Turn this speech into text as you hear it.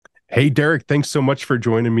Hey, Derek, thanks so much for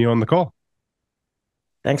joining me on the call.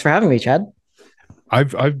 Thanks for having me, Chad.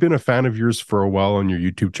 I've been a fan of yours for a while on your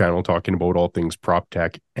YouTube channel, talking about all things prop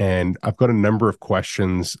tech, and I've got a number of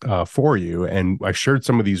questions for you. And I shared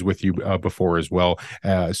some of these with you before as well,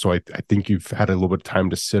 so I think you've had a little bit of time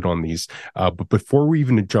to sit on these. But before we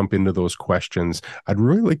even jump into those questions, I'd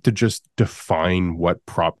really like to just define what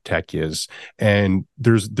prop tech is. And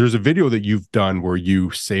there's a video that you've done where you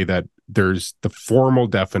say that there's the formal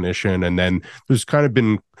definition, and then there's kind of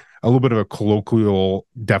been a little bit of a colloquial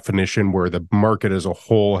definition where the market as a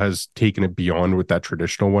whole has taken it beyond what that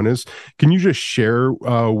traditional one is. Can you just share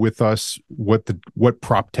with us what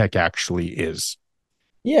prop tech actually is?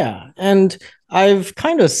 Yeah, and I've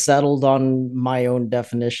kind of settled on my own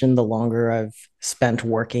definition the longer I've spent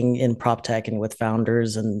working in prop tech and with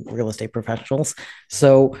founders and real estate professionals.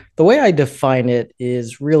 So the way I define it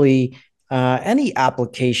is really any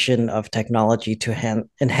application of technology to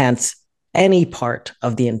enhance any part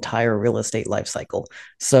of the entire real estate lifecycle.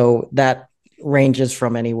 So that ranges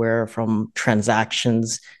from anywhere from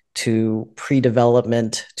transactions to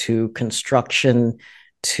pre-development to construction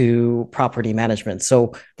to property management.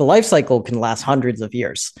 So the life cycle can last hundreds of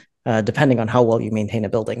years, depending on how well you maintain a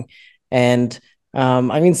building. And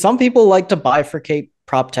I mean, some people like to bifurcate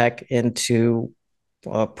prop tech into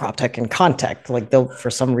prop tech and contech. Like they'll, for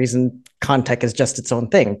some reason, contech is just its own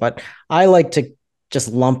thing. But I like to just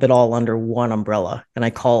lump it all under one umbrella, and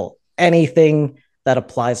I call anything that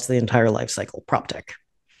applies to the entire life cycle prop tech.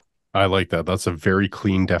 I like that. That's a very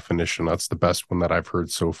clean definition. That's the best one that I've heard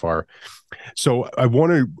so far. So I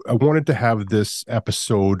wanted to have this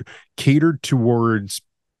episode catered towards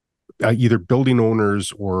either building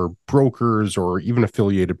owners or brokers or even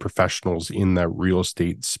affiliated professionals in that real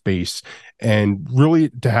estate space, and really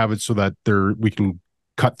to have it so that we can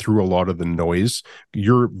cut through a lot of the noise.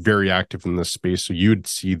 You're very active in this space, so you'd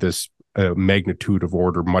see this magnitude of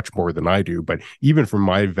order much more than I do. But even from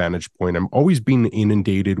my vantage point, I'm always being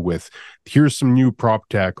inundated with, here's some new prop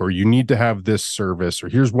tech, or you need to have this service, or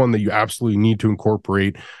here's one that you absolutely need to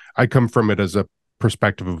incorporate. I come from it as a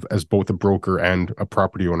perspective of as both a broker and a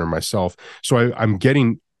property owner myself. So I'm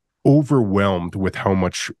getting overwhelmed with how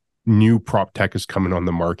much new prop tech is coming on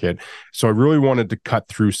the market. So I really wanted to cut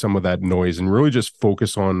through some of that noise and really just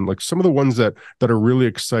focus on like some of the ones that are really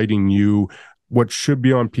exciting you, what should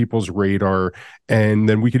be on people's radar. And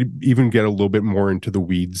then we could even get a little bit more into the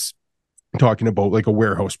weeds, talking about like a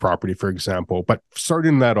warehouse property, for example. But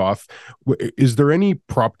starting that off, is there any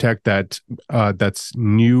prop tech that's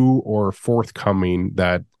new or forthcoming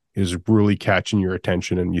that is really catching your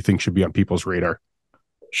attention and you think should be on people's radar?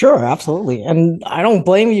 Sure, absolutely. And I don't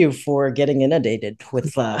blame you for getting inundated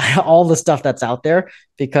with all the stuff that's out there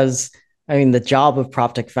because I mean, the job of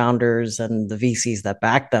PropTech founders and the VCs that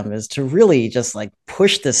back them is to really just like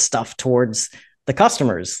push this stuff towards the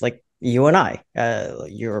customers, like you and I.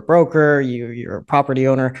 You're a broker, you're a property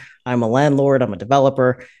owner. I'm a landlord, I'm a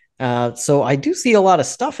developer. So I do see a lot of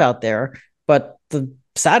stuff out there, but the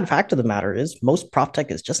sad fact of the matter is most PropTech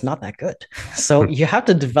is just not that good. So you have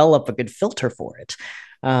to develop a good filter for it.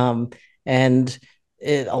 Um, and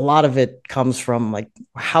a lot of it comes from like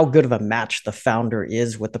how good of a match the founder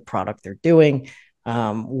is with the product they're doing,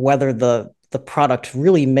 whether the product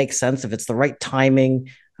really makes sense, if it's the right timing,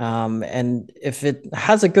 and if it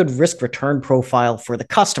has a good risk return profile for the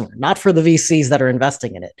customer, not for the VCs that are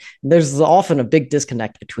investing in it. There's often a big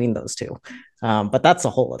disconnect between those two, but that's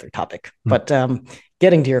a whole other topic. But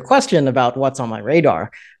getting to your question about what's on my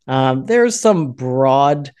radar, there's some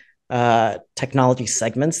broad technology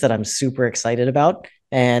segments that I'm super excited about.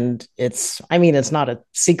 And I mean, it's not a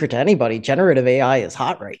secret to anybody. Generative AI is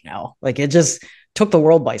hot right now. Like it just took the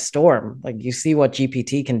world by storm. Like you see what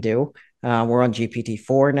GPT can do. We're on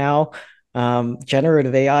GPT-4 now.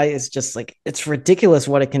 Generative AI is just like, it's ridiculous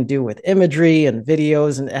what it can do with imagery and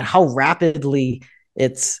videos and how rapidly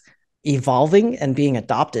it's evolving and being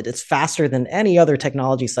adopted. It's faster than any other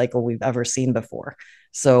technology cycle we've ever seen before.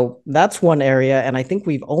 So that's one area. And I think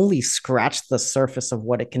we've only scratched the surface of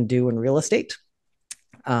what it can do in real estate.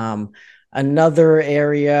 Um, Another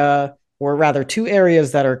area, or rather, two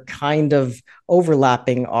areas that are kind of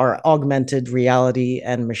overlapping are augmented reality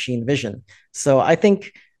and machine vision. So I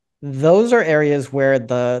think those are areas where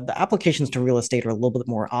the applications to real estate are a little bit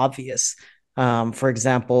more obvious. For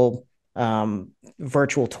example,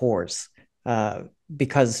 virtual tours,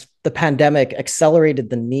 because the pandemic accelerated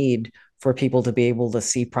the need for people to be able to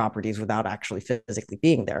see properties without actually physically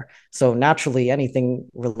being there. So naturally, anything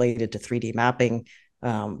related to 3D mapping,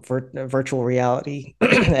 virtual reality,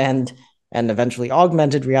 and eventually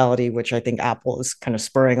augmented reality, which I think Apple is kind of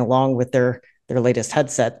spurring along with their latest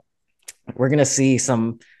headset. We're going to see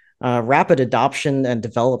some rapid adoption and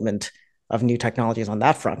development of new technologies on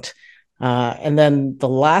that front. And then the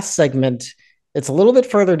last segment, it's a little bit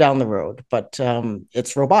further down the road, but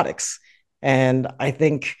it's robotics. And I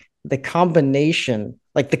think the combination,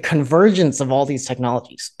 like the convergence of all these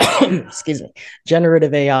technologies, excuse me,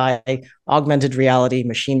 generative AI, augmented reality,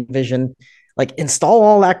 machine vision, like install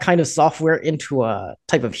all that kind of software into a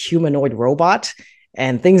type of humanoid robot,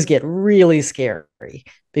 and things get really scary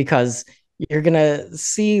because you're going to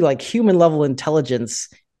see like human level intelligence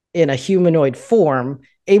in a humanoid form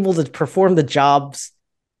able to perform the jobs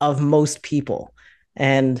of most people.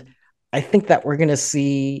 And I think that we're going to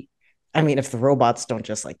see, I mean, if the robots don't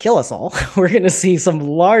just like kill us all, we're going to see some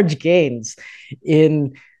large gains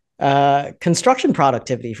in construction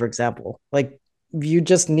productivity, for example. Like you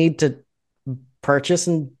just need to purchase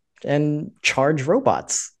and charge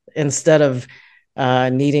robots instead of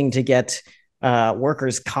needing to get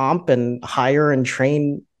workers comp and hire and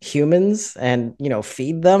train humans and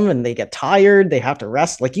feed them, and they get tired, they have to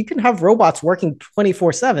rest. Like you can have robots working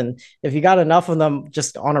 24/7 if you got enough of them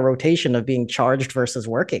just on a rotation of being charged versus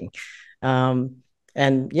working. um,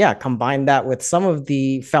 and yeah, combine that with some of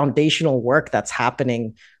the foundational work that's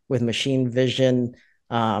happening with machine vision,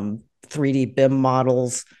 3D BIM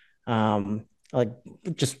models, like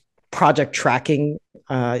just project tracking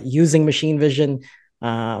using machine vision.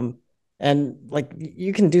 Um, and like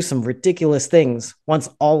you can do some ridiculous things once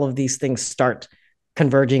all of these things start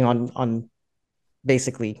converging on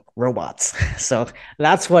basically robots. So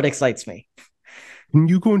that's what excites me. Can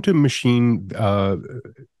you go into machine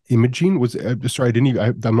imaging? Was sorry, I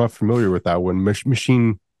didn't. I'm not familiar with that one.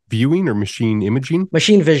 Machine viewing or machine imaging?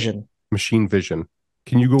 Machine vision. Machine vision.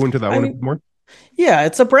 Can you go into that I one a bit mean, more? yeah,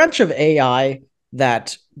 it's a branch of AI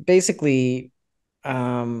that basically,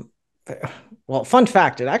 um, well, fun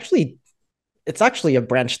fact, it's actually a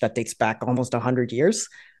branch that dates back almost 100 years.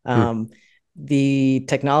 Hmm. Um, the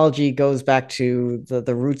technology goes back to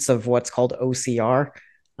the roots of what's called OCR,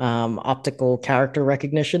 optical character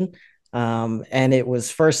recognition. And it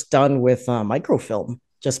was first done with microfilm,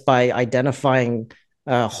 just by identifying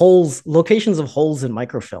holes, locations of holes in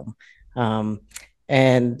microfilm. Um,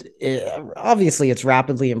 obviously, it's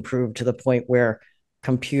rapidly improved to the point where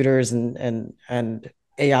computers and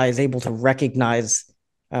AI is able to recognize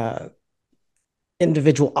uh,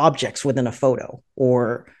 individual objects within a photo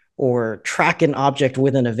or track an object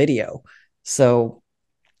within a video. So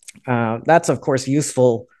that's of course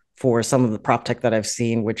useful for some of the prop tech that I've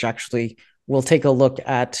seen, which actually will take a look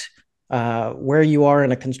at where you are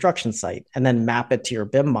in a construction site and then map it to your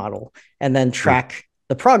BIM model and then Hmm. track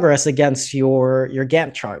the progress against your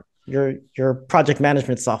Gantt chart, your project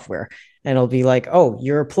management software. And it'll be like, oh,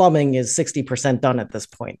 your plumbing is 60% done at this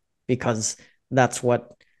point because that's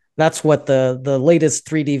what the latest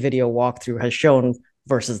 3D video walkthrough has shown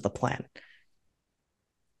versus the plan.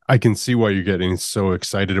 I can see why you're getting so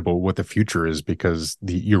excited about what the future is because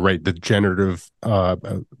you're right. The generative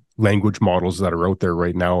language models that are out there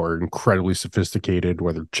right now are incredibly sophisticated,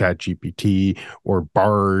 whether Chat GPT or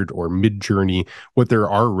Bard or Midjourney. What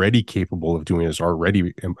they're already capable of doing is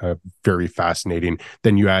already very fascinating.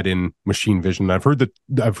 Then you add in machine vision. I've heard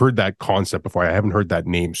that concept before. I haven't heard that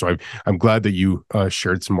name, so I'm glad that you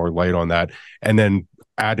shared some more light on that. And then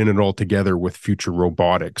adding it all together with future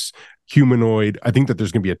robotics, humanoid. I think that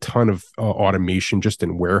there's going to be a ton of automation just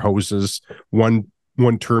in warehouses. One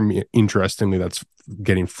term, interestingly, that's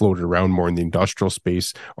getting floated around more in the industrial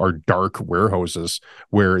space are dark warehouses,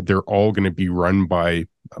 where they're all going to be run by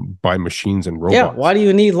machines and Yeah, robots. why do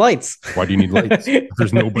you need lights? Why do you need lights?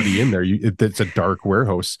 There's nobody in there. It's a dark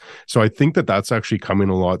warehouse. So I think that that's actually coming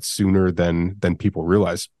a lot sooner than people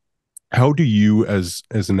realize. How do you, as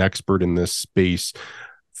an expert in this space,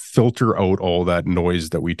 filter out all that noise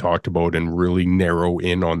that we talked about and really narrow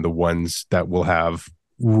in on the ones that will have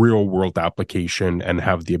real world application and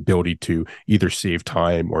have the ability to either save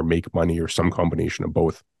time or make money or some combination of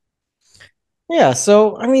both? Yeah,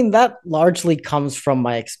 so I mean, that largely comes from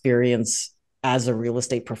my experience as a real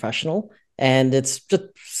estate professional. And it's just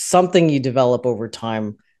something you develop over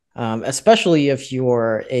time, especially if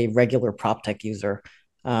you're a regular prop tech user.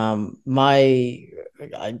 I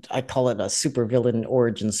call it a supervillain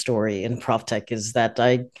origin story in prop tech is that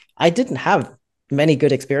I didn't have many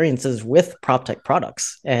good experiences with prop tech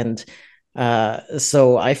products. And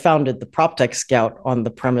so I founded the Proptech Scout on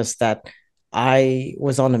the premise that I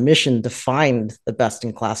was on a mission to find the best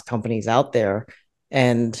in class companies out there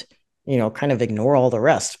and kind of ignore all the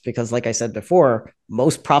rest because like I said before,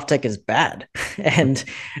 most prop tech is bad. And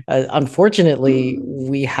unfortunately,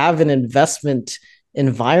 we have an investment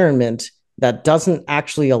environment that doesn't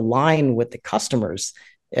actually align with the customers.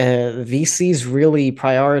 VCs really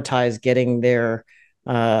prioritize getting their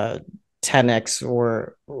uh, 10x,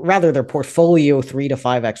 or rather their portfolio 3 to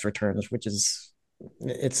 5x returns, which is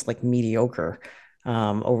it's like mediocre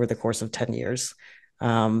over the course of 10 years.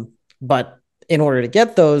 But in order to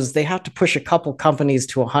get those, they have to push a couple companies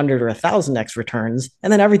to 100 or 1,000x returns,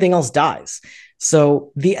 and then everything else dies.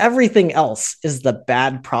 So the everything else is the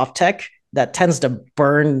bad prop tech that tends to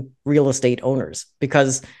burn real estate owners,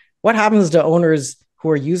 because what happens to owners who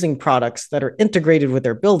are using products that are integrated with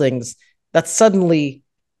their buildings that suddenly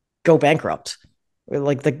go bankrupt?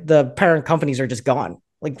 Like the parent companies are just gone.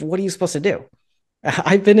 Like, what are you supposed to do?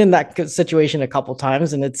 I've been in that situation a couple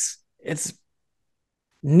times, and it's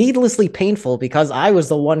needlessly painful because I was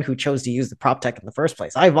the one who chose to use the prop tech in the first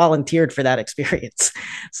place. I volunteered for that experience.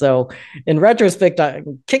 So in retrospect,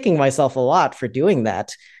 I'm kicking myself a lot for doing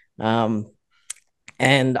that. Um,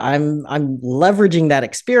 and I'm leveraging that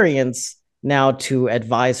experience now to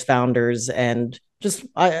advise founders, and just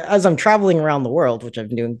as I'm traveling around the world, which I've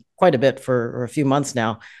been doing quite a bit for a few months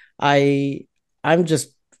now, I I'm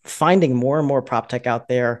just finding more and more prop tech out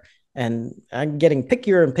there, and I'm getting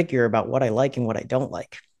pickier and pickier about what I like and what I don't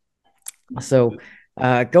like. So,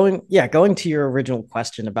 going to your original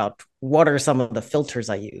question about what are some of the filters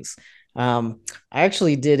I use. I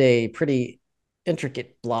actually did a pretty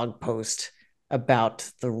intricate blog post about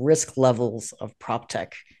the risk levels of prop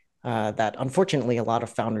tech that unfortunately a lot of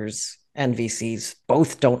founders and VCs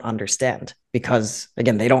both don't understand, because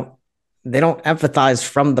again, they don't empathize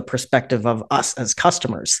from the perspective of us as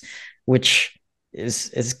customers, which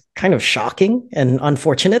is kind of shocking and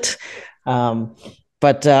unfortunate. Um,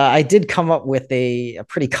 but I did come up with a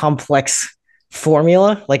pretty complex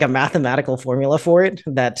formula, like a mathematical formula for it,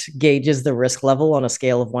 that gauges the risk level on a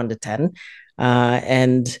scale of 1 to 10.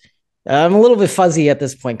 And I'm a little bit fuzzy at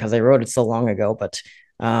this point because I wrote it so long ago, but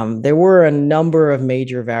there were a number of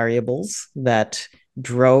major variables that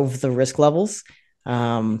drove the risk levels.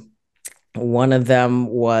 Um, One of them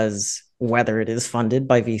was whether it is funded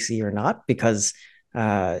by VC or not, because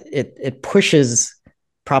it pushes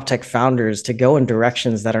prop tech founders to go in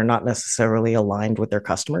directions that are not necessarily aligned with their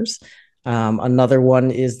customers. Another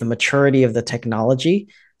one is the maturity of the technology.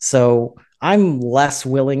 So I'm less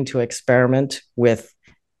willing to experiment with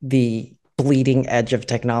the bleeding edge of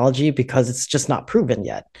technology because it's just not proven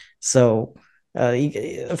yet. So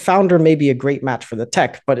a founder may be a great match for the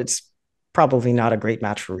tech, but it's probably not a great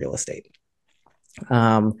match for real estate.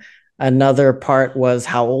 Um, Another part was,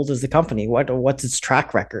 how old is the company? What's its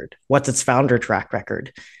track record? What's its founder track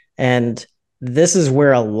record? And this is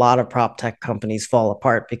where a lot of prop tech companies fall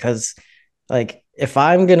apart, because like if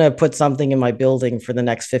I'm gonna put something in my building for the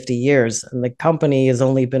next 50 years and the company has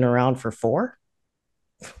only been around for four,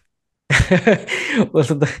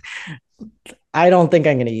 I don't think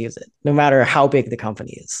I'm gonna use it, no matter how big the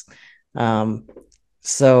company is. Um,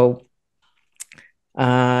 so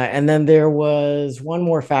and then there was one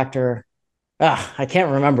more factor. I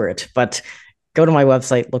can't remember it, but go to my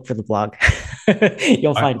website, look for the blog.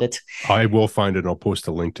 You'll I, find it. I will find it and I'll post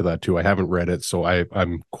a link to that too. I haven't read it, so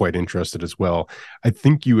I'm quite interested as well. I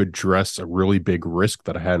think you address a really big risk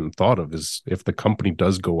that I hadn't thought of, is if the company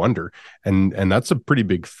does go under. And that's a pretty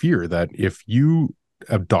big fear, that if you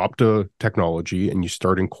adopt a technology and you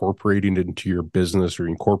start incorporating it into your business or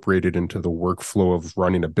incorporate it into the workflow of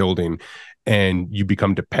running a building, and you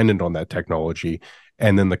become dependent on that technology,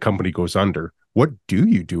 and then the company goes under, what do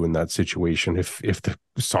you do in that situation if the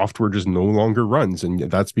software just no longer runs and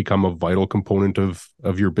that's become a vital component of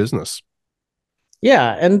your business?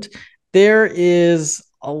 Yeah, and there is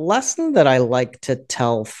a lesson that I like to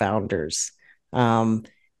tell founders. Um,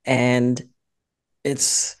 and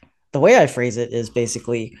it's the way I phrase it is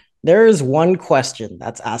basically, there is one question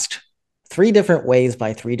that's asked 3 different ways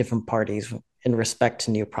by 3 different parties in respect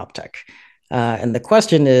to new prop tech. And the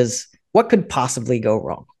question is, what could possibly go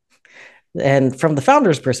wrong? And from the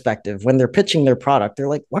founder's perspective, when they're pitching their product, they're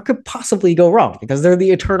like, what could possibly go wrong? Because they're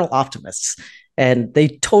the eternal optimists, and they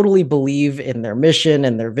totally believe in their mission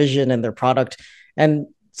and their vision and their product. And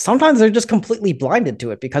sometimes they're just completely blinded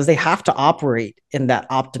to it because they have to operate in that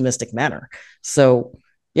optimistic manner. So,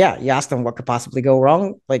 yeah, you ask them what could possibly go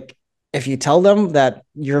wrong. Like, if you tell them that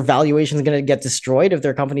your valuation is going to get destroyed if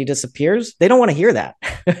their company disappears, they don't want to hear that.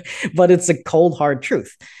 But it's a cold, hard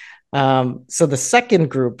truth. So the second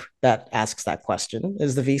group that asks that question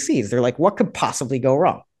is the VCs. They're like, what could possibly go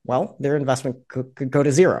wrong? Well, their investment could go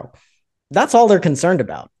to zero. That's all they're concerned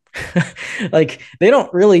about. Like, they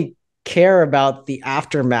don't really care about the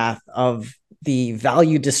aftermath of the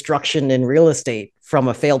value destruction in real estate from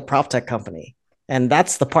a failed prop tech company. And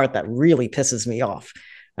that's the part that really pisses me off.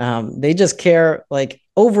 They just care, like,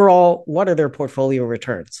 overall, what are their portfolio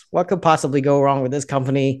returns? What could possibly go wrong with this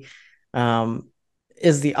company? Um,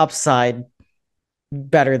 is the upside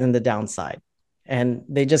better than the downside? And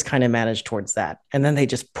they just kind of manage towards that. And then they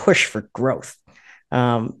just push for growth.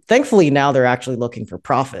 Thankfully, now they're actually looking for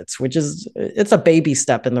profits, which is it's a baby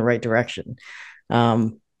step in the right direction.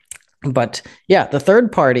 Um, but yeah, the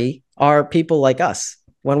third party are people like us.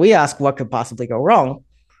 When we ask what could possibly go wrong,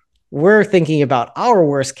 we're thinking about our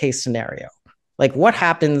worst case scenario. Like, what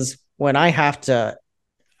happens when I have to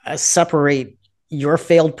separate your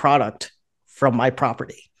failed product from my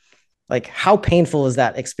property? Like, how painful is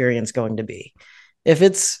that experience going to be? If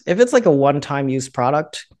it's like a one-time use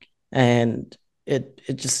product and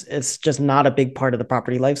it's just not a big part of the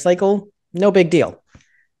property life cycle, no big deal.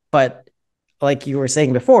 But like you were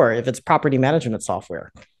saying before, if it's property management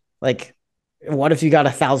software, like what if you got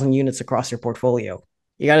 1,000 units across your portfolio?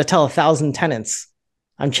 You got to tell 1,000 tenants,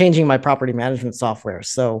 I'm changing my property management software.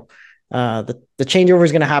 So the changeover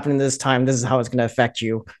is going to happen in this time. This is how it's going to affect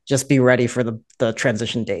you. Just be ready for the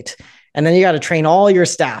transition date. And then you got to train all your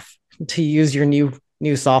staff to use your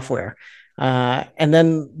new software. And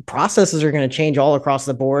then processes are going to change all across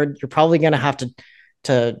the board. You're probably going to have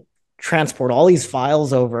to transport all these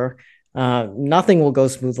files over. Nothing will go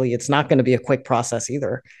smoothly. It's not going to be a quick process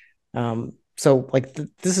either. So like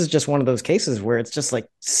this is just one of those cases where it's just like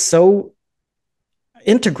so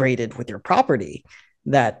integrated with your property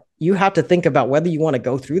that you have to think about whether you want to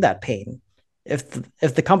go through that pain. If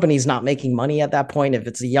the company's not making money at that point, if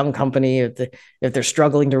it's a young company, if they're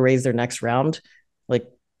struggling to raise their next round, like,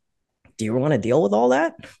 do you want to deal with all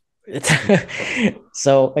that? It's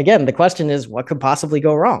so again, the question is, what could possibly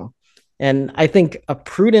go wrong? And I think a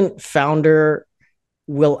prudent founder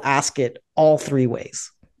will ask it all three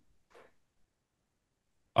ways.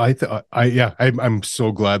 I'm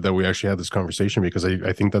so glad that we actually had this conversation because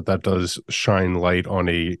I think that that does shine light on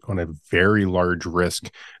a very large risk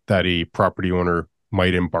that a property owner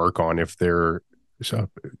might embark on if they're uh,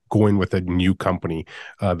 going with a new company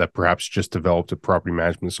that perhaps just developed a property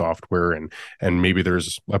management software, and maybe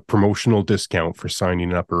there's a promotional discount for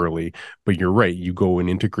signing up early. But you're right, you go and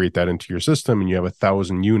integrate that into your system and you have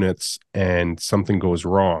 1,000 units and something goes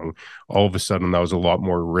wrong. All of a sudden that was a lot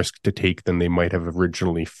more risk to take than they might have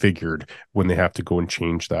originally figured when they have to go and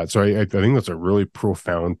change that. So I think that's a really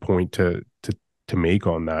profound point to make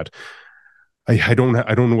on that. I don't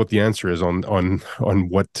know what the answer is on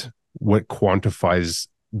what quantifies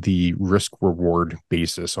the risk reward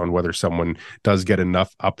basis on whether someone does get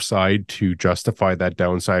enough upside to justify that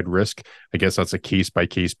downside risk. I guess that's a case by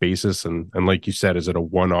case basis, and like you said, is it a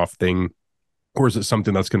one off thing, or is it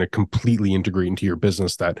something that's going to completely integrate into your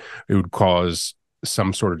business that it would cause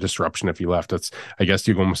some sort of disruption if you left? It's, I guess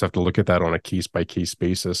you almost have to look at that on a case by case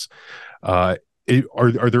basis. Are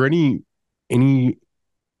there any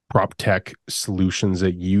prop tech solutions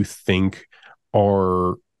that you think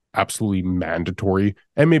are absolutely mandatory?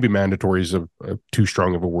 And maybe mandatory is a too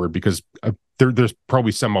strong of a word, because there's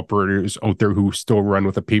probably some operators out there who still run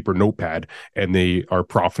with a paper notepad and they are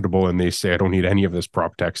profitable and they say, I don't need any of this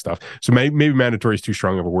prop tech stuff. So maybe mandatory is too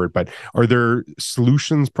strong of a word, but are there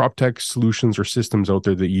solutions, prop tech solutions or systems out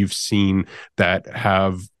there that you've seen that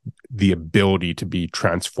have the ability to be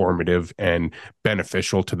transformative and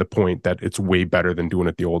beneficial to the point that it's way better than doing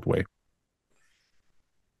it the old way?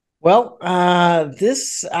 Well,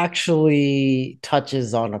 this actually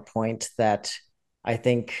touches on a point that I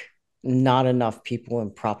think not enough people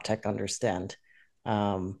in prop tech understand.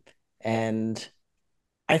 Um, and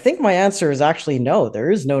I think my answer is actually no,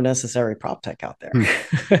 there is no necessary prop tech out there.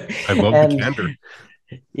 Hmm. I love the And candor.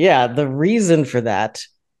 yeah, the reason for that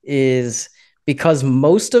is because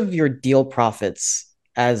most of your deal profits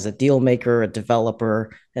as a deal maker, a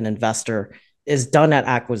developer, an investor is done at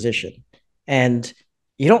acquisition. And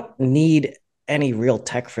you don't need any real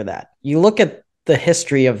tech for that. You look at the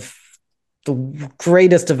history of the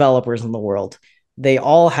greatest developers in the world, they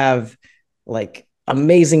all have like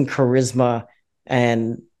amazing charisma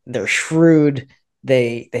and they're shrewd.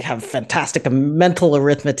 They have fantastic mental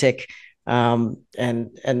arithmetic, and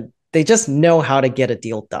they just know how to get a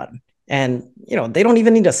deal done. And they don't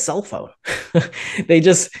even need a cell phone. they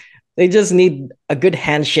just they just need a good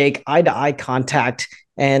handshake, eye to eye contact,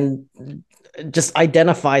 and just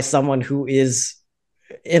identify someone who is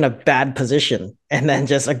in a bad position and then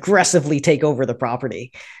just aggressively take over the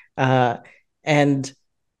property. Uh, and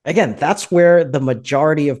again, that's where the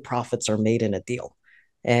majority of profits are made in a deal.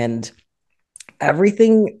 And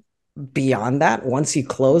everything beyond that, once you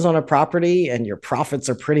close on a property and your profits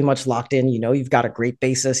are pretty much locked in, you've got a great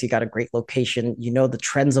basis, you got a great location, the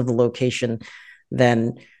trends of the location,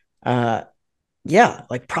 then uh, Yeah,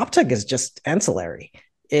 like PropTech is just ancillary.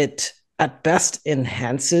 It at best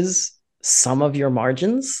enhances some of your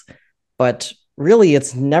margins, but really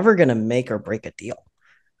it's never going to make or break a deal.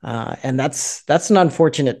 And that's an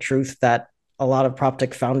unfortunate truth that a lot of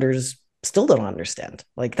PropTech founders still don't understand.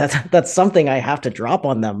 Like that's something I have to drop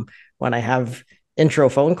on them when I have intro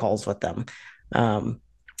phone calls with them. Um,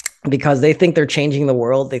 because they think they're changing the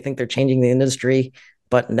world, they think they're changing the industry,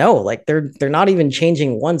 but no, like they're not even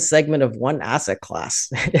changing one segment of one asset class.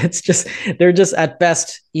 It's just they're just at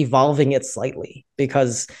best evolving it slightly,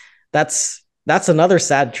 because that's another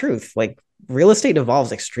sad truth. Like real estate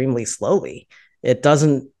evolves extremely slowly. It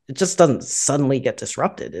just doesn't suddenly get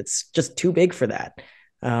disrupted. It's just too big for that.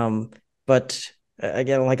 But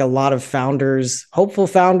again, like a lot of founders, hopeful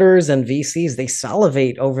founders and VCs, they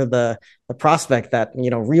salivate over the prospect that, you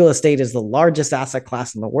know, real estate is the largest asset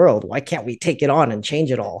class in the world. Why can't we take it on and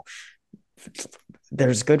change it all?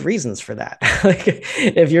 There's good reasons for that. Like,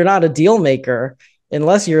 if you're not a deal maker,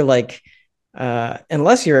 unless you're like,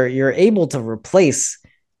 unless you're able to replace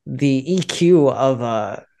the EQ of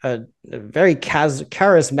a very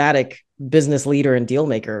charismatic business leader and deal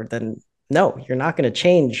maker, then no, you're not going to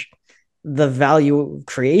change the value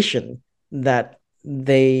creation that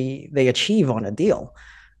they achieve on a deal.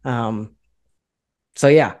 Um, so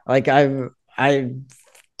yeah, like I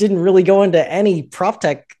didn't really go into any prop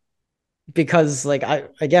tech because like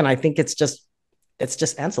I think it's just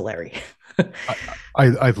ancillary. I,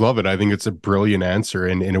 I love it. I think it's a brilliant answer,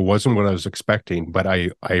 and it wasn't what I was expecting, but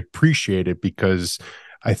I appreciate it because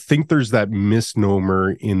I think there's that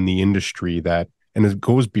misnomer in the industry that, and it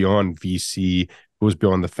goes beyond VC, goes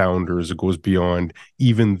beyond the founders, it goes beyond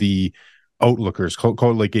even the outlookers.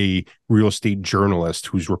 Call it like a real estate journalist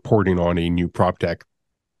who's reporting on a new prop tech.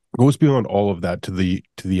 Goes beyond all of that to the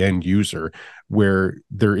end user, where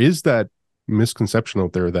there is that misconception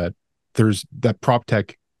out there that there's that prop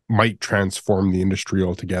tech might transform the industry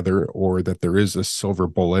altogether, or that there is a silver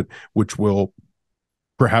bullet which will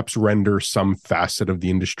perhaps render some facet of the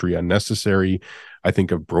industry unnecessary. I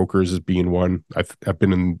think of brokers as being one. I've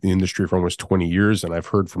been in the industry for almost 20 years, and I've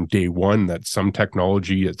heard from day one that some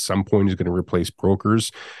technology at some point is going to replace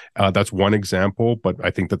brokers. That's one example, but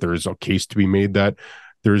I think that there is a case to be made that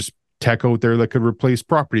there's tech out there that could replace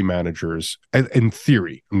property managers in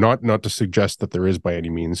theory, not to suggest that there is by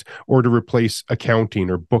any means, or to replace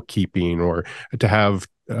accounting or bookkeeping, or to have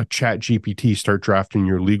chat GPT start drafting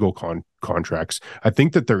your legal contracts. I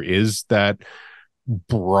think that there is that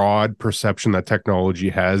broad perception that technology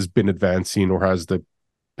has been advancing, or has the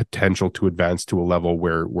potential to advance to a level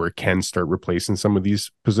where it can start replacing some of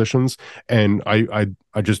these positions. And I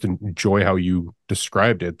just enjoy how you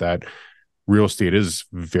described it, that real estate is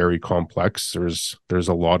very complex. There's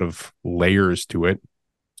a lot of layers to it,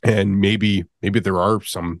 and maybe there are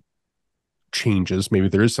some changes, maybe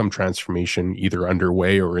there is some transformation either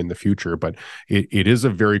underway or in the future, but it is a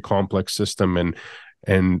very complex system.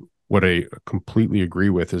 And what I completely agree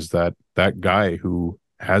with is that that guy who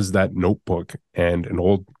has that notebook and an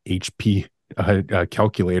old HP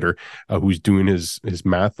calculator, who's doing his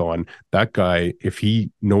math on, that guy, if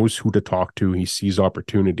he knows who to talk to, he sees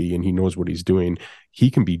opportunity and he knows what he's doing, he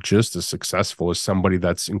can be just as successful as somebody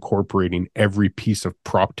that's incorporating every piece of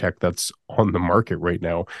prop tech that's on the market right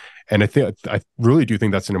now. And I really do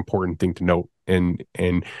think that's an important thing to note. And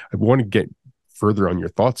I want to get further on your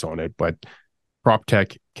thoughts on it, but prop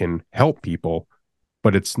tech can help people,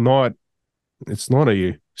 but it's not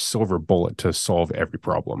a silver bullet to solve every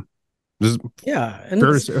problem. This is Yeah, and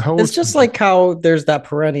fair to say. How it's else just would you? like how there's that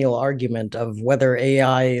perennial argument of whether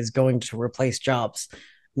AI is going to replace jobs.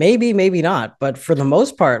 Maybe, maybe not, but for the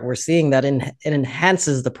most part, we're seeing that it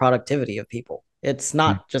enhances the productivity of people. It's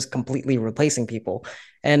not just completely replacing people.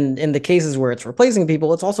 And in the cases where it's replacing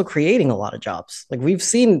people, it's also creating a lot of jobs. Like we've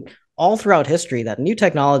seen all throughout history that new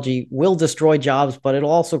technology will destroy jobs, but it'll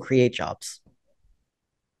also create jobs.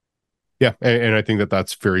 Yeah, and I think that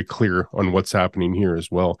that's very clear on what's happening here as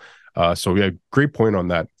well. So yeah, great point on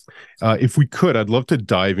that. If we could, I'd love to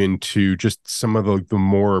dive into just some of the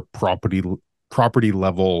more property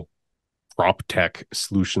level prop tech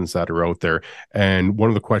solutions that are out there. And one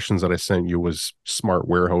of the questions that I sent you was smart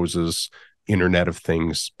warehouses, Internet of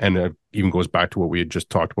Things, and it even goes back to what we had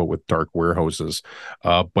just talked about with dark warehouses.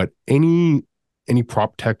 But any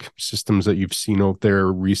prop tech systems that you've seen out there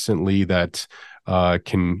recently that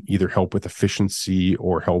can either help with efficiency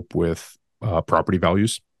or help with property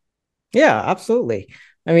values? Yeah, absolutely.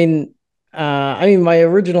 I mean, my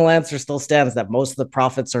original answer still stands that most of the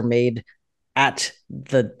profits are made at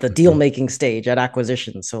the deal Mhm. making stage at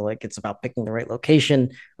acquisition. So like it's about picking the right location,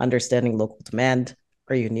 understanding local demand.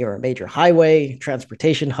 Are you near a major highway,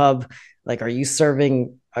 transportation hub? Like, are you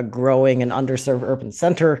serving a growing and underserved urban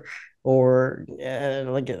center? Or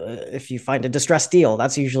if you find a distressed deal,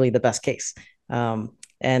 that's usually the best case.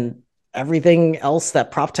 And everything else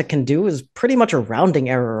that PropTech can do is pretty much a rounding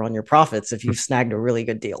error on your profits if you've snagged a really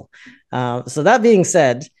good deal. So that being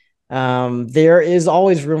said, there is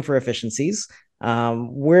always room for efficiencies.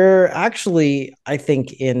 We're actually, I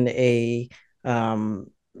think, in a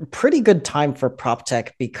pretty good time for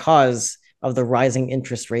PropTech because of the rising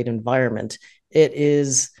interest rate environment. It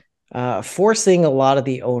is forcing a lot of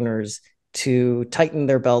the owners to tighten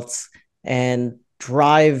their belts and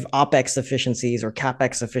drive OPEX efficiencies or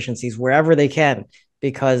CAPEX efficiencies wherever they can,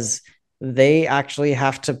 because they actually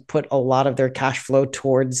have to put a lot of their cash flow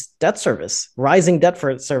towards debt service, rising debt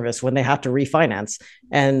for service when they have to refinance.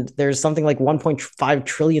 And there's something like $1.5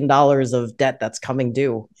 trillion of debt that's coming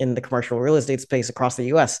due in the commercial real estate space across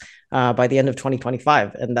the US by the end of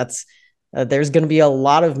 2025. And that's there's going to be a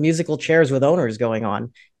lot of musical chairs with owners going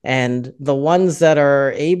on. And the ones that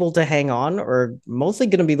are able to hang on are mostly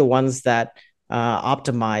going to be the ones that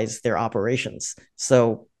optimize their operations.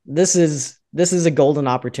 So this is a golden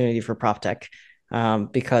opportunity for PropTech,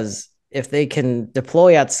 because if they can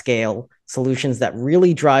deploy at scale solutions that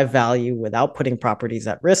really drive value without putting properties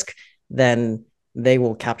at risk, then they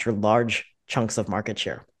will capture large chunks of market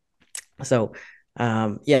share. So,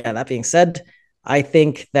 yeah, that being said, I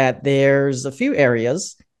think that there's a few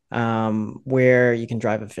areas where you can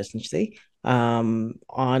drive efficiency. On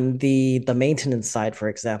the maintenance side, for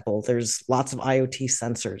example, there's lots of IoT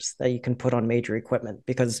sensors that you can put on major equipment,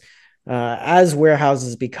 because as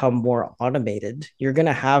warehouses become more automated, you're going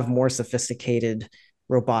to have more sophisticated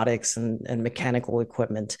robotics and mechanical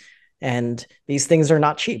equipment. And these things are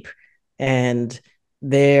not cheap. And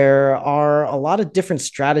there are a lot of different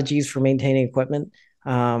strategies for maintaining equipment,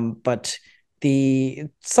 but the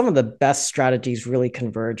some of the best strategies really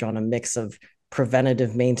converge on a mix of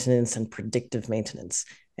preventative maintenance and predictive maintenance.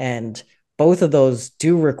 And both of those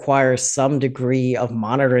do require some degree of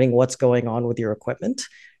monitoring what's going on with your equipment,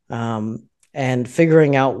 and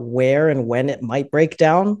figuring out where and when it might break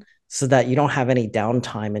down so that you don't have any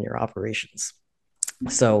downtime in your operations.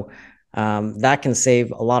 So that can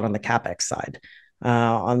save a lot on the capex side.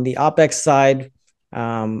 On the opex side,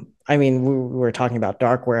 I mean, we were talking about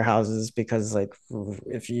dark warehouses because, like,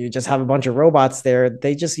 if you just have a bunch of robots there,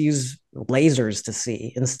 they just use lasers to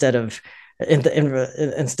see instead of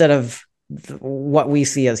what we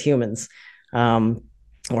see as humans,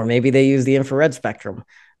 or maybe they use the infrared spectrum.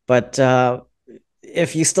 But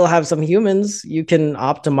if you still have some humans, you can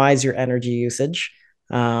optimize your energy usage,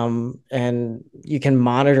 and you can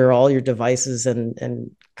monitor all your devices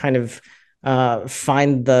and kind of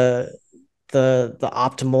find the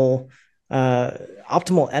optimal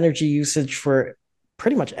energy usage for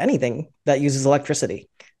pretty much anything that uses electricity.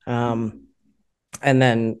 And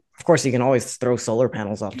then, of course, you can always throw solar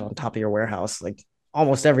panels up on top of your warehouse. Like,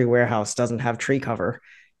 almost every warehouse doesn't have tree cover,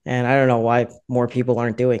 and I don't know why more people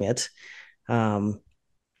aren't doing it. Um,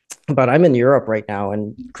 but I'm in Europe right now,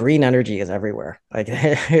 and green energy is everywhere. Like,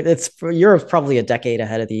 it's Europe's probably a decade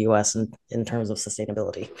ahead of the US in terms of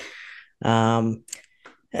sustainability. Um,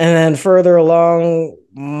 and then further along,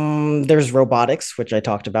 there's robotics, which I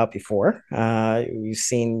talked about before. You've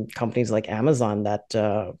seen companies like Amazon that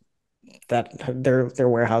their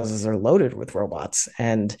warehouses are loaded with robots,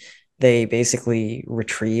 and they basically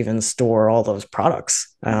retrieve and store all those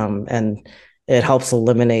products, and it helps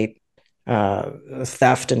eliminate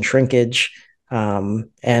theft and shrinkage,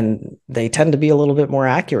 and they tend to be a little bit more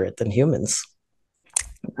accurate than humans.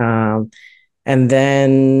 Um, and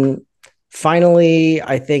then finally,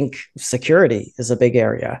 I think security is a big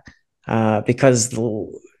area, because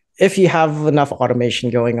if you have enough automation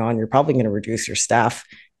going on, you're probably going to reduce your staff.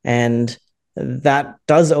 And that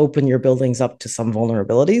does open your buildings up to some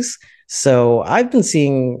vulnerabilities. So I've been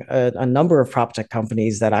seeing a number of prop tech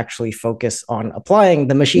companies that actually focus on applying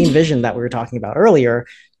the machine vision that we were talking about earlier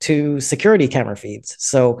to security camera feeds.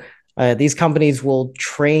 So these companies will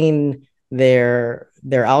train their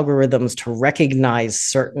algorithms to recognize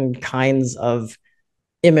certain kinds of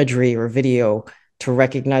imagery or video, to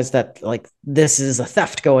recognize that, like, this is a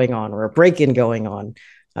theft going on or a break-in going on,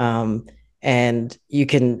 and you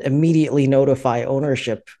can immediately notify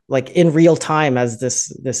ownership, like in real time, as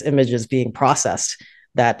this image is being processed,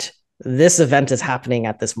 that this event is happening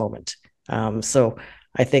at this moment. So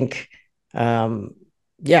I think,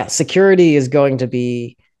 yeah, security is going to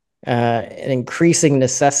be an increasing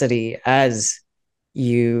necessity as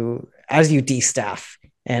you destaff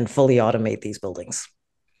and fully automate these buildings.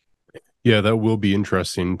 Yeah, that will be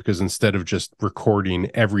interesting because instead of just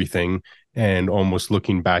recording everything and almost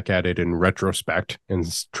looking back at it in retrospect and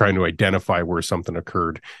trying to identify where something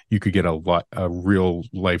occurred, you could get a real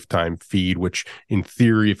lifetime feed, which in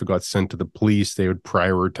theory, if it got sent to the police, they would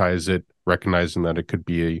prioritize it, recognizing that it could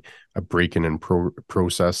be a break-in and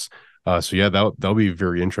process. So yeah, that'll be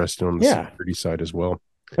very interesting on the Yeah. security side as well.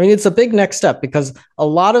 I mean, it's a big next step because a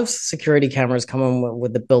lot of security cameras come in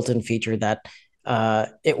with the built-in feature that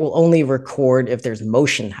it will only record if there's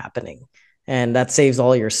motion happening, and that saves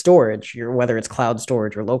all your storage, your whether it's cloud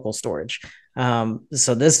storage or local storage.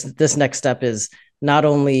 So this next step is not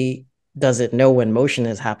only does it know when motion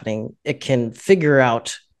is happening, it can figure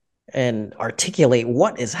out and articulate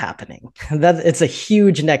what is happening. That it's a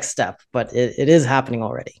huge next step, but it is happening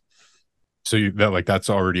already. So that's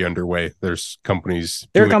already underway. There's companies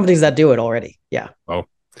There are doing. companies that do it already. Yeah. Oh,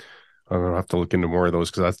 I'll have to look into more of those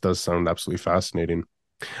because that does sound absolutely fascinating.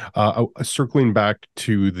 Circling back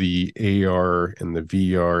to the AR and the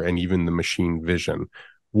VR and even the machine vision,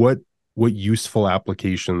 what what useful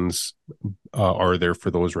applications are there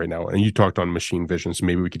for those right now? And you talked on machine vision, so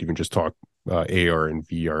maybe we could even just talk AR and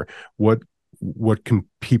VR. What can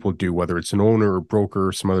people do, whether it's an owner or broker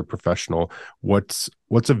or some other professional? What's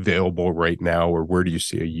available right now, or where do you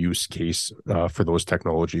see a use case for those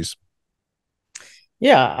technologies?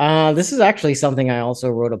 Yeah, this is actually something I also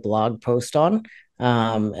wrote a blog post on.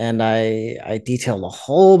 And I detailed a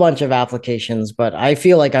whole bunch of applications, but I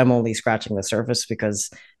feel like I'm only scratching the surface because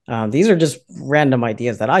these are just random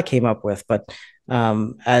ideas that I came up with. But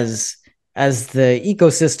as the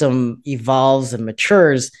ecosystem evolves and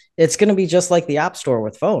matures, it's going to be just like the App Store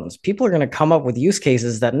with phones. People are going to come up with use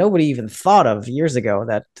cases that nobody even thought of years ago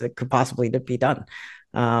that could possibly be done.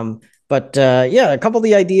 But yeah, a couple of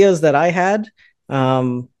the ideas that I had. I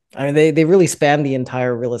mean, they really span the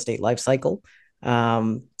entire real estate life cycle.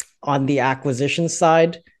 Um, on the acquisition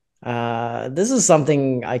side, this is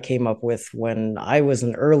something I came up with when I was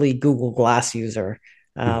an early Google Glass user.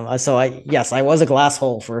 So yes, I was a glass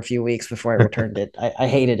hole for a few weeks before I returned it. I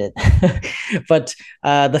hated it, but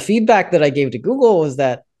the feedback that I gave to Google was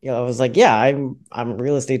that I was like, yeah, I'm a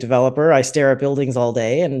real estate developer. I stare at buildings all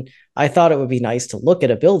day, and I thought it would be nice to look at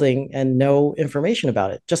a building and know information about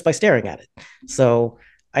it just by staring at it. So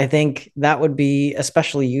I think that would be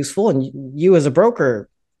especially useful. And you, as a broker,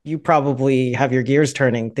 you probably have your gears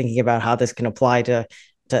turning thinking about how this can apply to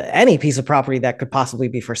any piece of property that could possibly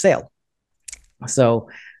be for sale. So,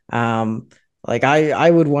 like I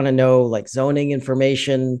would want to know like zoning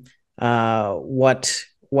information,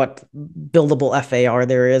 what buildable FAR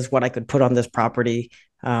there is, what I could put on this property,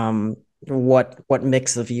 what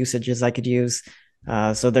mix of usages I could use.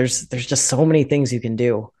 So there's just so many things you can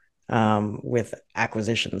do with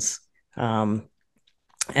acquisitions. And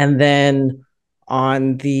then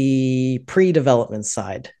on the pre-development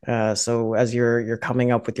side, so as you're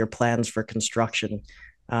coming up with your plans for construction,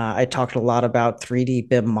 I talked a lot about 3D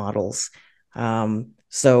BIM models.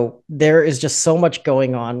 So there is just so much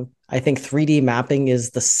going on. I think 3D mapping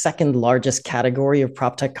is the second largest category of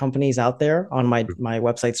prop tech companies out there on my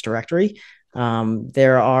website's directory.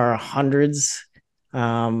 There are hundreds,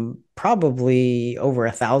 probably over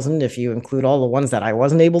 1,000 if you include all the ones that I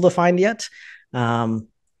wasn't able to find yet. And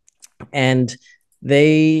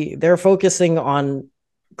they're focusing on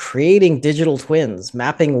creating digital twins,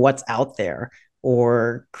 mapping what's out there,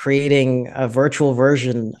 or creating a virtual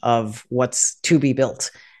version of what's to be built.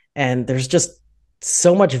 And there's just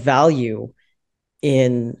so much value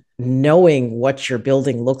in knowing what your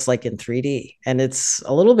building looks like in 3D. And it's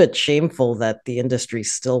a little bit shameful that the industry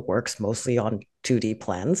still works mostly on 2D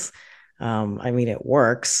plans. I mean, it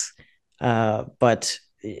works, but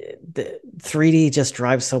the 3D just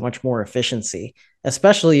drives so much more efficiency,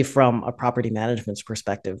 especially from a property management's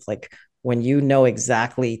perspective. Like when you know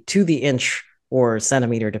exactly to the inch or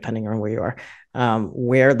centimeter, depending on where you are,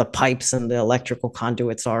 where the pipes and the electrical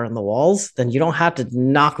conduits are in the walls, then you don't have to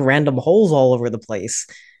knock random holes all over the place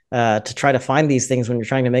to try to find these things when you're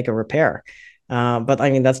trying to make a repair. But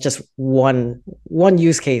I mean, that's just one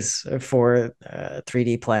use case for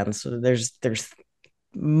 3D plans. So there's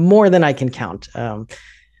more than I can count.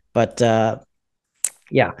 But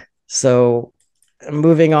yeah, so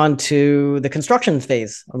moving on to the construction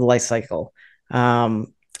phase of the life cycle.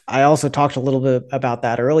 I also talked a little bit about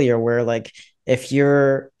that earlier, where like if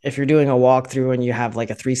you're doing a walkthrough and you have like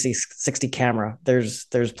a 360 camera, there's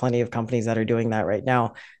plenty of companies that are doing that right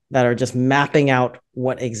now that are just mapping out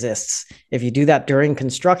what exists. If you do that during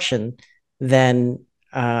construction, then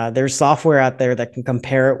there's software out there that can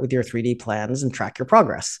compare it with your 3D plans and track your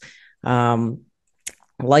progress.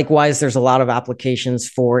 Likewise, there's a lot of applications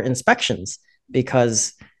for inspections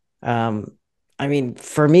because Um, I mean,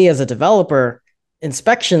 for me as a developer,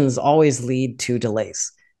 inspections always lead to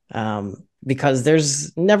delays, because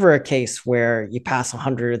there's never a case where you pass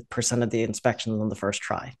 100% of the inspections on the first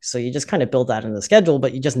try. So you just kind of build that in the schedule,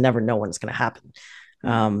 but you just never know when it's going to happen.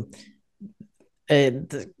 Um,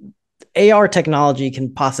 the AR technology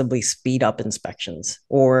can possibly speed up inspections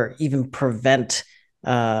or even prevent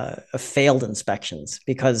failed inspections,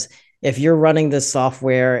 because if you're running this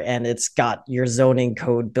software and it's got your zoning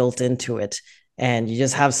code built into it, and you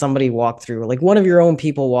just have somebody walk through, like one of your own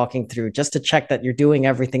people walking through just to check that you're doing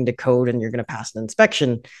everything to code and you're going to pass an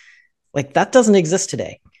inspection, like that doesn't exist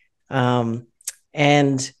today. Um,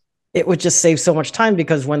 and it would just save so much time,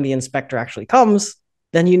 because when the inspector actually comes,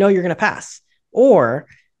 then you know you're going to pass. Or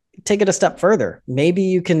take it a step further. Maybe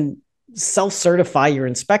you can self certify your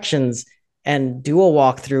inspections and do a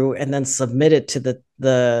walkthrough and then submit it to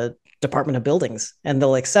the Department of Buildings, and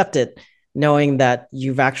they'll accept it, knowing that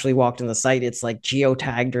you've actually walked in the site. It's like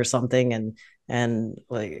geotagged or something, and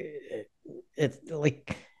it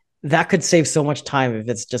like that could save so much time if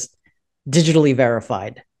it's just digitally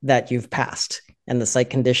verified that you've passed and the site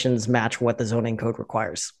conditions match what the zoning code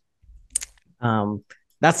requires. Um,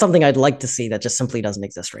 that's something I'd like to see that just simply doesn't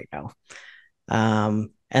exist right now.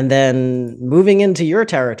 And then moving into your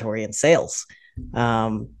territory in sales,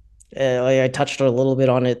 I touched a little bit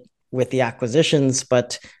on it with the acquisitions,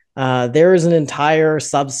 but there is an entire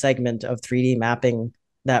subsegment of 3D mapping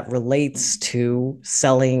that relates to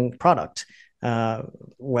selling product, uh,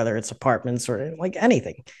 whether it's apartments or like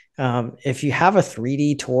anything. If you have a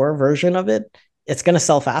 3D tour version of it, it's going to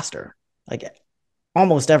sell faster. Like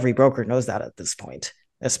almost every broker knows that at this point,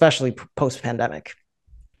 especially post pandemic.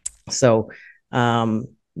 So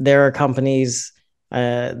there are companies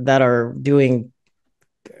that are doing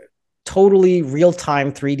totally real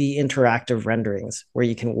time 3D interactive renderings where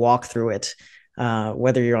you can walk through it,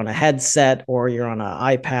 whether you're on a headset or you're on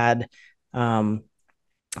an iPad.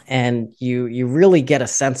 And you really get a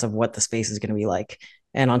sense of what the space is going to be like.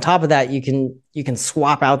 And on top of that, you can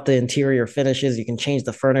swap out the interior finishes, you can change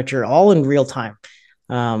the furniture all in real time.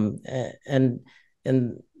 And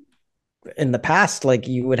in the past, like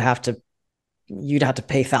you'd have to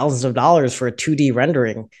pay thousands of dollars for a 2D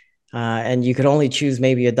rendering, and you could only choose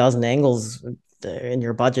maybe a dozen angles in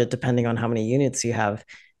your budget depending on how many units you have,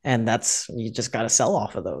 and that's you just got to sell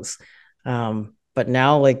off of those. But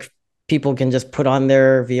now, like people can just put on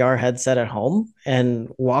their VR headset at home and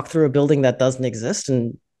walk through a building that doesn't exist,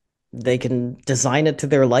 and they can design it to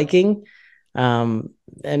their liking. And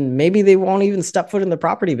maybe they won't even step foot in the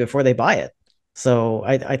property before they buy it. So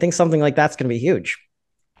I think something like that's going to be huge.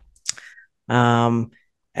 Um,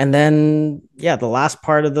 and then yeah, the last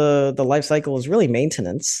part of the life cycle is really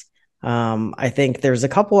maintenance. I think there's a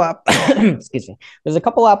couple excuse me, there's a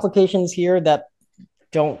couple applications here that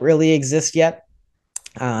don't really exist yet.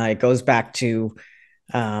 It goes back to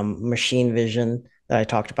machine vision that I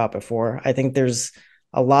talked about before. I think there's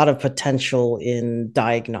a lot of potential in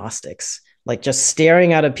diagnostics, like just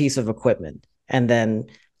staring at a piece of equipment and then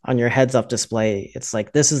on your heads up display, it's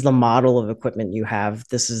like this is the model of equipment you have.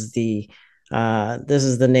 This is the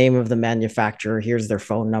name of the manufacturer. Here's their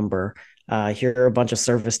phone number. Here are a bunch of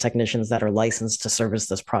service technicians that are licensed to service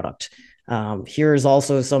this product. Here's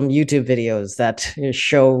also some YouTube videos that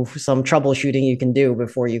show some troubleshooting you can do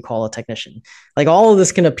before you call a technician. Like all of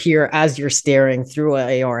this can appear as you're staring through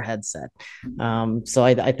an AR headset. So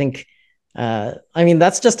I think, I mean,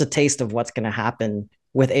 that's just a taste of what's going to happen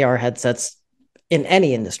with AR headsets in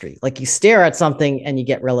any industry. Like you stare at something and you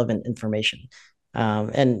get relevant information.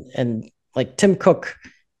 And like Tim Cook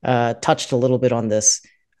touched a little bit on this.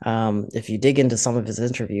 If you dig into some of his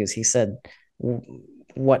interviews, he said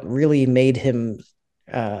what really made him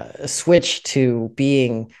switch to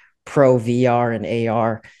being pro VR and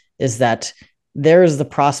AR is that there is the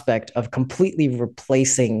prospect of completely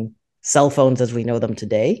replacing cell phones as we know them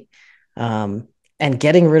today, and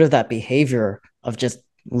getting rid of that behavior of just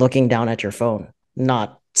looking down at your phone,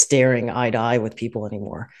 not staring eye to eye with people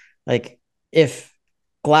anymore. Like if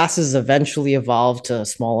glasses eventually evolve to a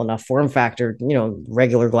small enough form factor,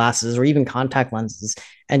 regular glasses or even contact lenses,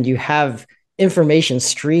 and you have information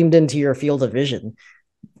streamed into your field of vision,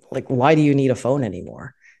 like why do you need a phone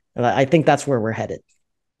anymore? And I think that's where we're headed.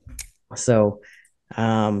 So,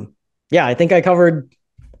 yeah, I think I covered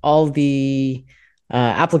all the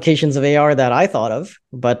applications of AR that I thought of,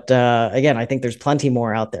 but again, I think there's plenty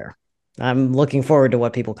more out there. I'm looking forward to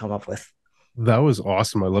what people come up with. That was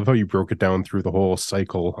awesome. I love how you broke it down through the whole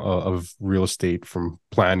cycle of real estate, from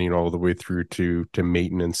planning all the way through to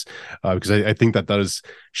maintenance, because I think that does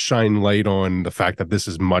shine light on the fact that this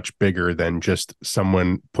is much bigger than just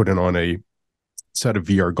someone putting on set of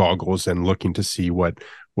VR goggles and looking to see what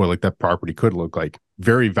like that property could look like.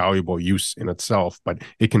 Very valuable use in itself, but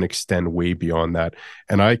it can extend way beyond that.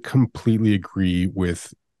 And I completely agree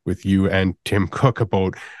with you and Tim Cook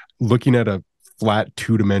about looking at a flat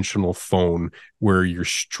two-dimensional phone where you're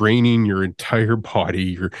straining your entire body,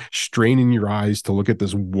 you're straining your eyes to look at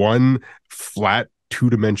this one flat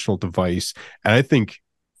two-dimensional device. And I think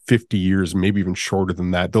 50 years, maybe even shorter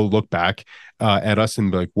than that, they'll look back at us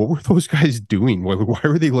and be like, what were those guys doing? Why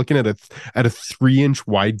were they looking at a 3-inch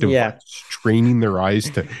wide device, Yeah. straining their eyes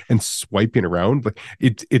to and swiping around? Like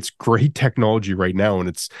it's great technology right now, and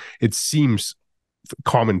it seems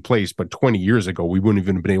commonplace, but 20 years ago we wouldn't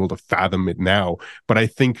even have been able to fathom it now. But I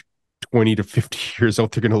think 20 to 50 years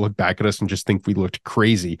out, they're going to look back at us and just think we looked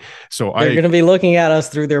crazy. So They're I going to be looking at us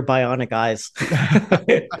through their bionic eyes.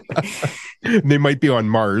 they might be on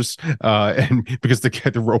Mars, and because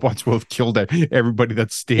the robots will have killed everybody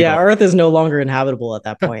that stayed Yeah, on. Earth is no longer inhabitable at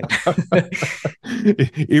that point.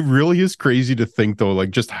 It really is crazy to think, though, like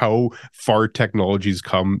just how far technology's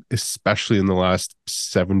come, especially in the last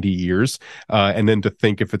 70 years. And then to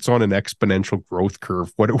think if it's on an exponential growth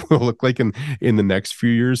curve, what it will look like in the next few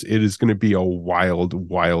years, it is going to be a wild,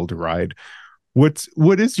 wild ride. What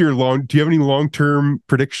is your long? Do you have any long term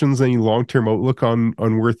predictions? Any long term outlook on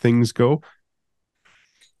where things go?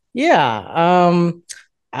 Yeah,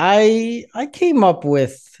 I came up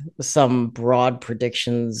with some broad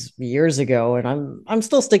predictions years ago, and I'm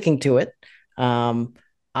still sticking to it. Um,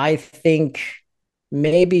 I think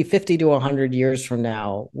maybe 50 to 100 years from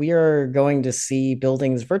now, we are going to see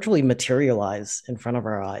buildings virtually materialize in front of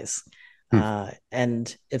our eyes. Hmm.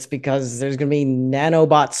 And it's because there's going to be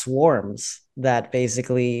nanobot swarms that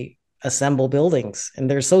basically assemble buildings, and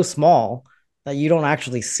they're so small that you don't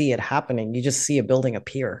actually see it happening. You just see a building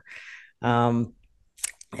appear. Um,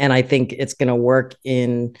 and I think it's going to work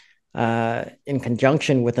in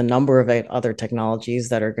conjunction with a number of other technologies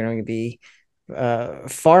that are going to be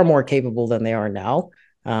far more capable than they are now.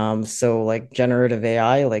 So, like generative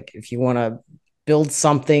AI, like if you want to build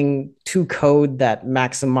something to code that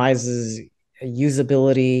maximizes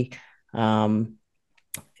usability, um,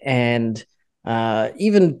 and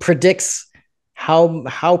even predicts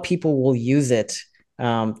how people will use it,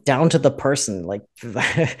 down to the person, like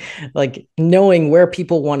like knowing where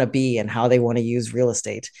people want to be and how they want to use real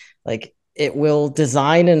estate. Like it will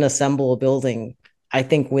design and assemble a building, I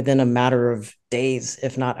think, within a matter of days,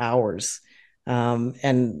 if not hours.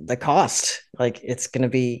 And the cost, like it's going to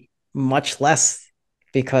be much less,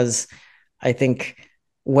 because I think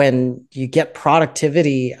when you get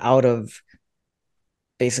productivity out of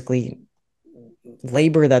basically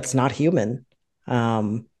labor that's not human.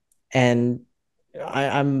 And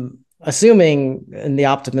I'm assuming in the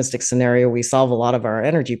optimistic scenario, we solve a lot of our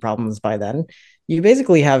energy problems by then. You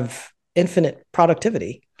basically have infinite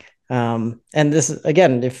productivity. And this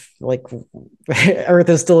again, if like Earth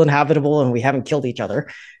is still inhabitable and we haven't killed each other,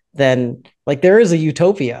 then like there is a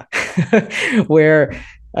utopia where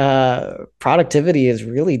productivity is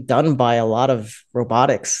really done by a lot of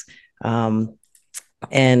robotics. And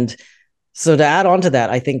so to add on to that,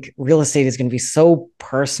 I think real estate is going to be so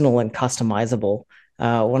personal and customizable.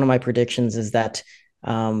 One of my predictions is that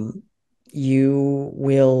you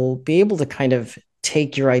will be able to kind of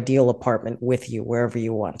take your ideal apartment with you wherever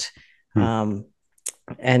you want. Hmm. Um,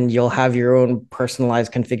 and you'll have your own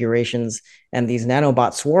personalized configurations, and these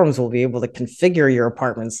nanobot swarms will be able to configure your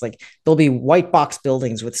apartments. Like there'll be white box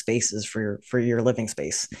buildings with spaces for your living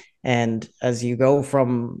space, and as you go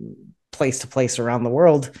from place to place around the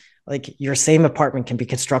world, like your same apartment can be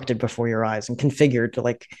constructed before your eyes and configured to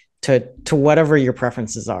like to whatever your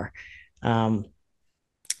preferences are. um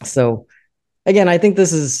so again, I think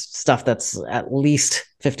this is stuff that's at least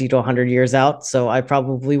 50 to 100 years out, so I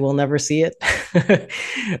probably will never see it.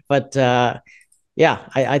 But yeah,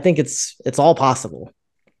 I think it's all possible.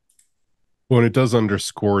 Well, and it does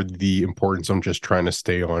underscore the importance of just trying to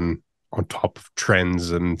stay on top of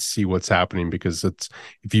trends and see what's happening, because it's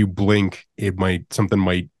if you blink, it might something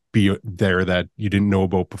might be there that you didn't know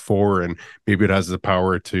about before, and maybe it has the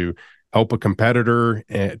power to help a competitor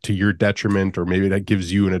to your detriment, or maybe that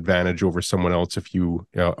gives you an advantage over someone else if you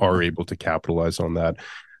are able to capitalize on that.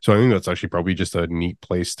 So I think that's actually probably just a neat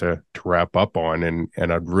place to wrap up on, and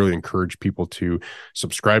I'd really encourage people to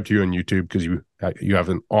subscribe to you on YouTube, because you have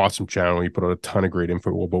an awesome channel. You put out a ton of great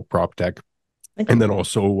info about prop tech, Thank and you. then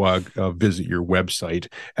also visit your website,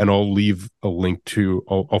 and I'll leave a link to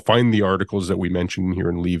I'll find the articles that we mentioned here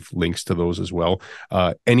and leave links to those as well.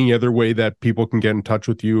 Any other way that people can get in touch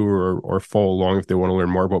with you or follow along if they want to learn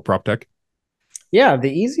more about prop tech? Yeah, the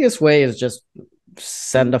easiest way is just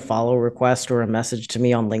send a follow request or a message to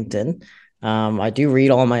me on LinkedIn. I do read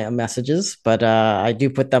all my messages, but I do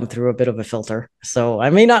put them through a bit of a filter. So I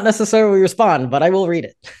may not necessarily respond, but I will read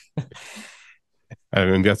it. I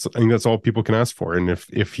think that's all people can ask for. And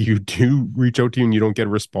if you do reach out to you and you don't get a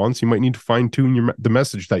response, you might need to fine tune the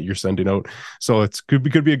message that you're sending out. So it's could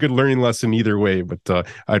be a good learning lesson either way. But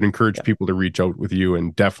I'd encourage Yeah. people to reach out with you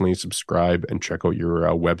and definitely subscribe and check out your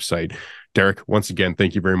website. Derek, once again,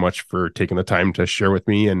 thank you very much for taking the time to share with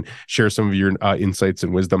me and share some of your insights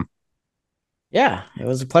and wisdom. Yeah, it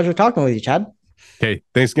was a pleasure talking with you, Chad. Okay,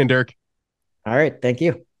 thanks again, Derek. All right, thank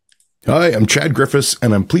you. Hi, I'm Chad Griffiths,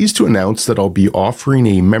 and I'm pleased to announce that I'll be offering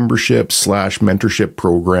a membership/mentorship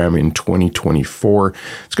program in 2024.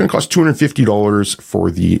 It's going to cost $250 for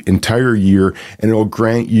the entire year, and it'll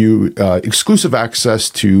grant you exclusive access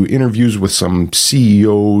to interviews with some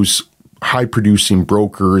CEOs, high producing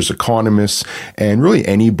brokers, economists, and really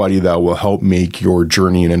anybody that will help make your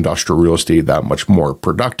journey in industrial real estate that much more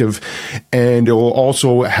productive. And it will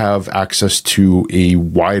also have access to a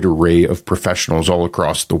wide array of professionals all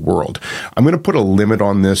across the world. I'm going to put a limit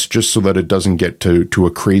on this just so that it doesn't get to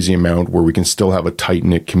a crazy amount where we can still have a tight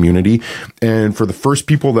knit community. And for the first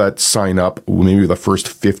people that sign up, maybe the first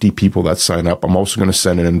 50 people that sign up, I'm also going to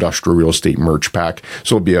send an industrial real estate merch pack.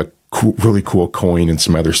 So it'll be a really cool coin and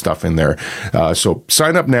some other stuff in there. So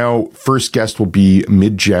sign up now. First guest will be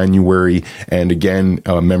mid-January. And again,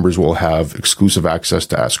 members will have exclusive access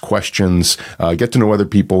to ask questions, get to know other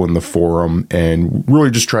people in the forum, and really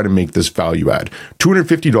just try to make this value add.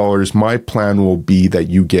 $250. My plan will be that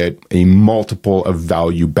you get a multiple of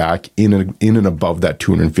value back in and above that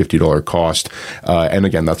 $250 cost. And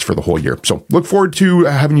again, that's for the whole year. So look forward to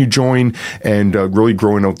having you join and really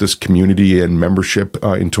growing out this community and membership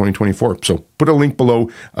in 2024. So put a link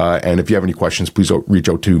below. And if you have any questions, please reach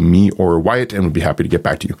out to me or Wyatt, and we'll be happy to get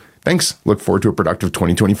back to you. Thanks. Look forward to a productive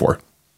 2024.